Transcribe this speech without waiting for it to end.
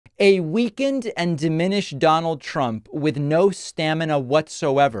A weakened and diminished Donald Trump with no stamina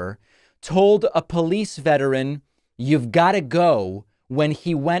whatsoever told a police veteran, "You've got to go," when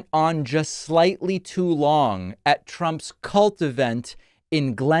he went on just slightly too long at Trump's cult event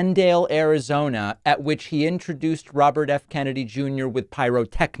in Glendale, Arizona, at which he introduced Robert F. Kennedy Jr. with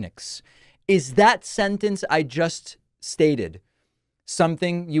pyrotechnics. Is that sentence I just stated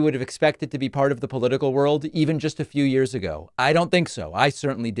something you would have expected to be part of the political world even just a few years ago? I don't think so. I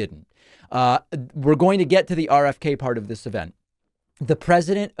certainly didn't. We're going to get to the RFK part of this event. The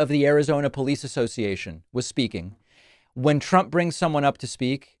president of the Arizona Police Association was speaking. When Trump brings someone up to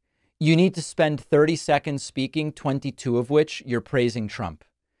speak, you need to spend 30 seconds speaking, 22 of which you're praising Trump.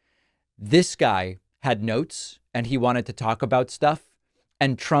 This guy had notes and he wanted to talk about stuff.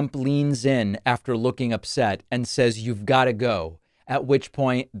 And Trump leans in after looking upset and says, "You've got to go." At which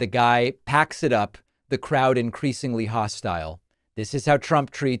point the guy packs it up, the crowd increasingly hostile. This is how Trump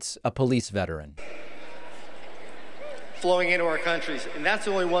treats a police veteran. Flowing into our countries, and that's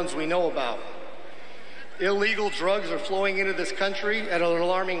the only ones we know about. Illegal drugs are flowing into this country at an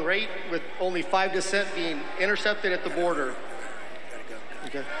alarming rate, with only 5% being intercepted at the border.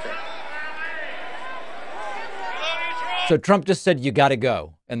 Okay. So Trump just said, "You got to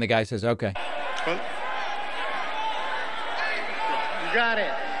go." And the guy says, "Okay." You got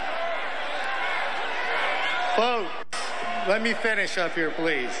it. Folks, let me finish up here,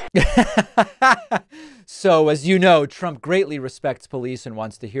 please. So, as you know, Trump greatly respects police and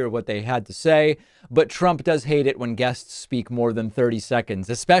wants to hear what they had to say. But Trump does hate it when guests speak more than 30 seconds,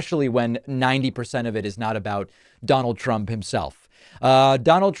 especially when 90% of it is not about Donald Trump himself.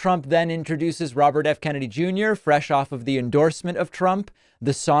 Donald Trump then introduces Robert F. Kennedy Jr., fresh off of the endorsement of Trump.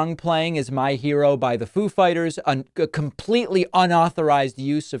 The song playing is "My Hero" by the Foo Fighters, a completely unauthorized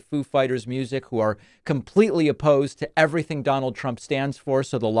use of Foo Fighters music, who are completely opposed to everything Donald Trump stands for.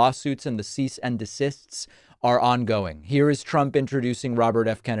 So the lawsuits and the cease and desists are ongoing. Here is Trump introducing Robert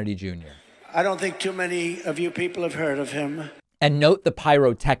F. Kennedy Jr. I don't think too many of you people have heard of him. And note the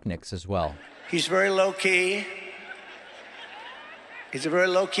pyrotechnics as well. He's very low key. He's a very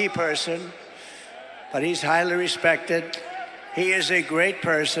low-key person, but he's highly respected. He is a great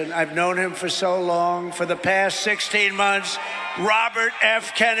person. I've known him for so long. For the past 16 months, Robert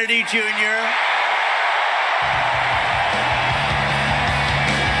F. Kennedy Jr.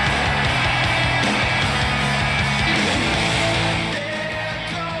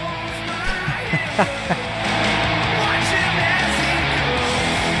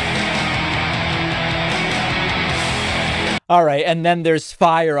 All right. And then there's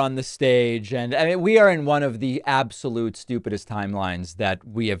fire on the stage. And I mean, we are in one of the absolute stupidest timelines that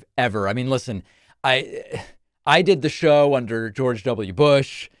we have ever. I mean, listen, I did the show under George W.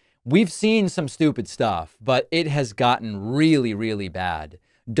 Bush. We've seen some stupid stuff, but it has gotten really, really bad.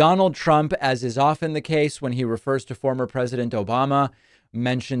 Donald Trump, as is often the case when he refers to former President Obama,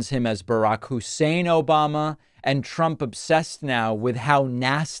 mentions him as Barack Hussein Obama. And Trump obsessed now with how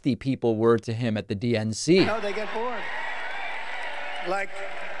nasty people were to him at the DNC. No, they get bored. Like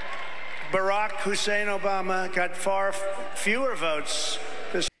Barack Hussein Obama got far fewer votes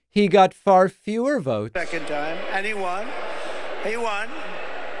this He got far fewer votes. second time, and he won. He won.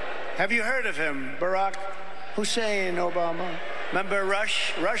 Have you heard of him? Barack Hussein Obama. Remember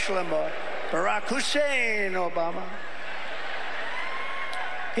Rush Limbaugh? Barack Hussein Obama.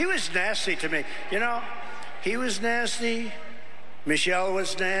 He was nasty to me. You know, he was nasty. Michelle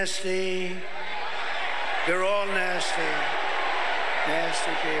was nasty. They're all nasty.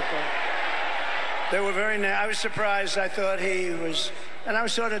 Nasty people. They were very nasty. I was surprised. I thought he was, and I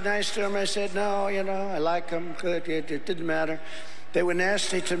was sort of nice to him. I said, no, you know, I like him. Good. It didn't matter. They were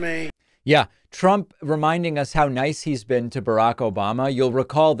nasty to me. Yeah, Trump reminding us how nice he's been to Barack Obama. You'll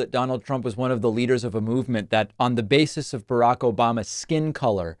recall that Donald Trump was one of the leaders of a movement that, on the basis of Barack Obama's skin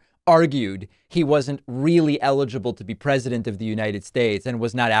color, argued he wasn't really eligible to be president of the United States and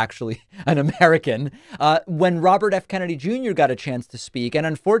was not actually an American. When Robert F. Kennedy Jr. got a chance to speak, and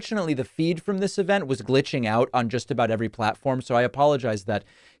unfortunately the feed from this event was glitching out on just about every platform, so I apologize that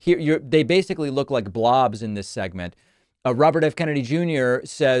they basically look like blobs in this segment. Robert F. Kennedy Jr.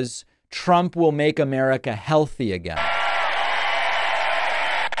 says, "Trump will make America healthy again."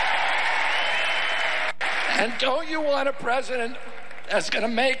 And don't you want a president that's going to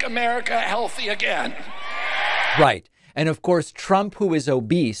make America healthy again? Right. And of course, Trump, who is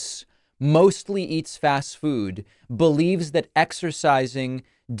obese, mostly eats fast food, believes that exercising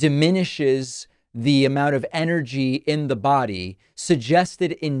diminishes the amount of energy in the body,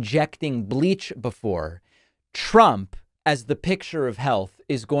 suggested injecting bleach before. Trump, as the picture of health,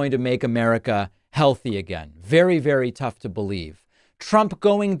 is going to make America healthy again. Very, very tough to believe. Trump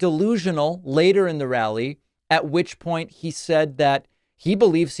going delusional later in the rally, at which point he said that he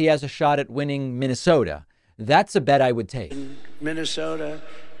believes he has a shot at winning Minnesota. That's a bet I would take. Minnesota,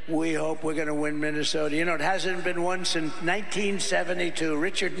 we hope we're going to win Minnesota. You know, it hasn't been won since 1972,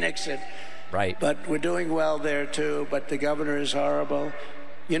 Richard Nixon. Right. But we're doing well there, too. But the governor is horrible.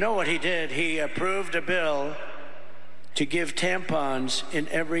 You know what he did? He approved a bill to give tampons in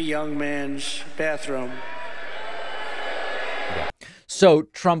every young man's bathroom. Yeah. So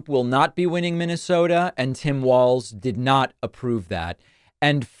Trump will not be winning Minnesota, and Tim Walz did not approve that.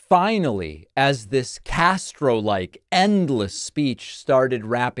 And finally, as this Castro-like endless speech started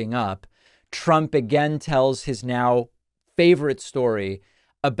wrapping up, Trump again tells his now favorite story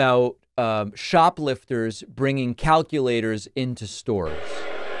about shoplifters bringing calculators into stores.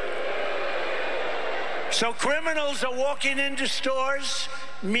 So criminals are walking into stores,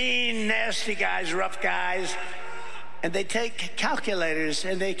 mean, nasty guys, rough guys, and they take calculators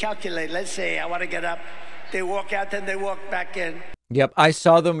and they calculate. Let's say I want to get up. They walk out, then they walk back in. Yep, I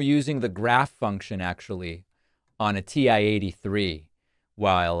saw them using the graph function actually on a TI-83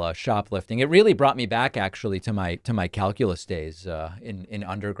 while shoplifting. It really brought me back actually to my calculus days in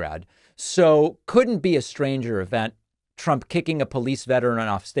undergrad. So couldn't be a stranger event. Trump kicking a police veteran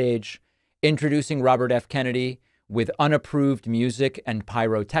off stage, introducing Robert F. Kennedy with unapproved music and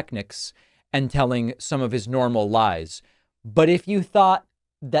pyrotechnics, and telling some of his normal lies. But if you thought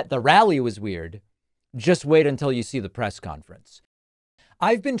that the rally was weird, just wait until you see the press conference.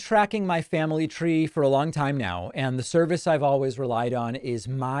 I've been tracking my family tree for a long time now, and the service I've always relied on is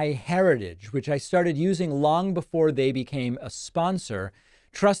MyHeritage, which I started using long before they became a sponsor.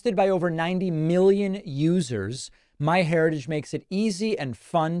 Trusted by over 90 million users, MyHeritage makes it easy and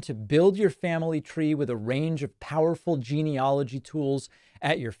fun to build your family tree with a range of powerful genealogy tools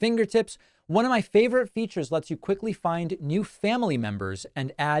at your fingertips. One of my favorite features lets you quickly find new family members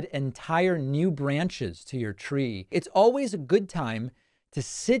and add entire new branches to your tree. It's always a good time to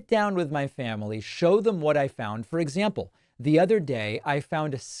sit down with my family, show them what I found. For example, the other day, I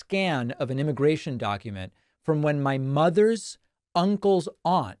found a scan of an immigration document from when my mother's uncle's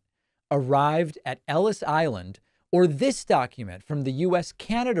aunt arrived at Ellis Island, or this document from the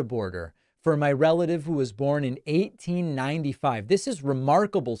US-Canada border for my relative who was born in 1895. This is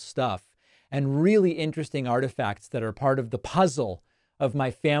remarkable stuff and really interesting artifacts that are part of the puzzle of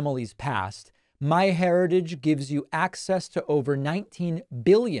my family's past. MyHeritage gives you access to over 19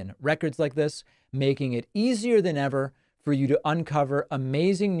 billion records like this, making it easier than ever for you to uncover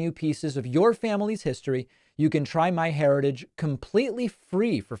amazing new pieces of your family's history. You can try MyHeritage completely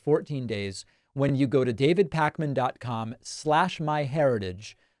free for 14 days when you go to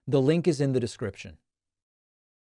davidpakman.com/myheritage. The link is in the description.